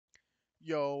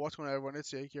Yo, what's going on everyone?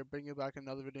 It's Jake here, bringing back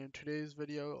another video. In today's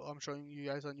video, I'm showing you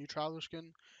guys a new traveler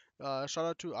skin. Shout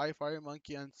out to iFire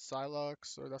Monkey and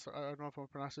Silox, or that's I don't know if I'm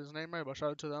pronouncing his name right, but shout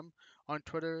out to them on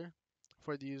Twitter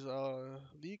for these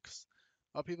leaks.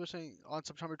 People are saying on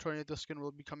September 20th the skin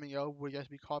will be coming out. Will you guys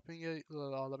be copying it?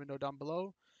 Let me know down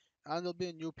below. And there'll be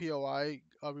a new POI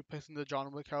replacing the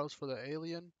John Wick house for the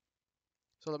alien.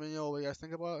 So let me know what you guys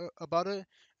think about it.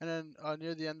 And then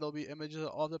near the end there'll be images of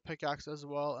all the pickaxes as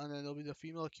well, and then there'll be the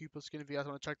female Cupid skin if you guys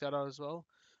want to check that out as well.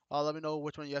 Let me know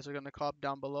which one you guys are gonna cop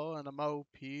down below, and I'm out.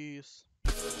 Peace.